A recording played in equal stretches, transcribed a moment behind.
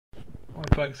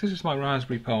Hi folks, this is my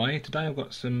Raspberry Pi. Today I've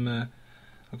got an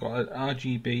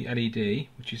RGB LED,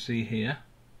 which you see here,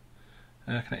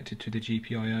 connected to the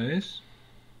GPIOs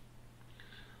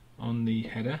on the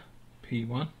header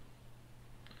P1,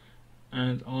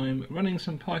 and I'm running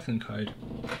some Python code.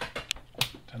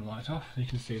 Turn the light off so you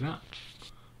can see that.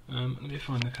 Let me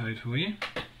find the code for you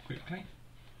quickly.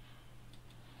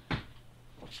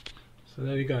 So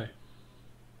there we go.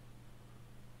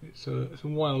 It's a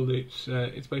while loop.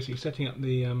 It's basically setting up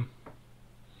the.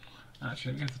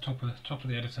 Actually, let me go to the top of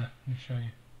the editor and show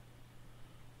you.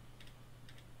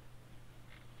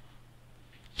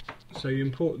 So you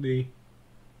import the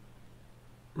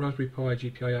Raspberry Pi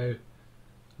GPIO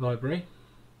library,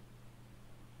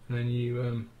 and then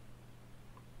you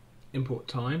import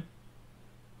time,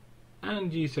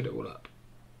 and you set it all up.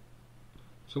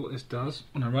 So what this does,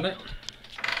 when I run it,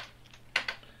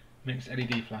 makes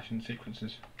LED flashing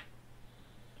sequences.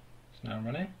 It's now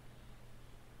running.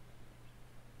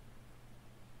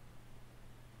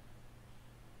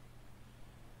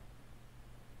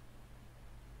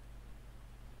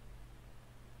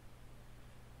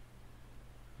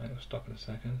 It'll stop in a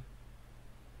second.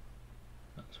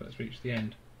 That's when it's reached the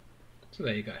end. So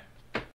there you go.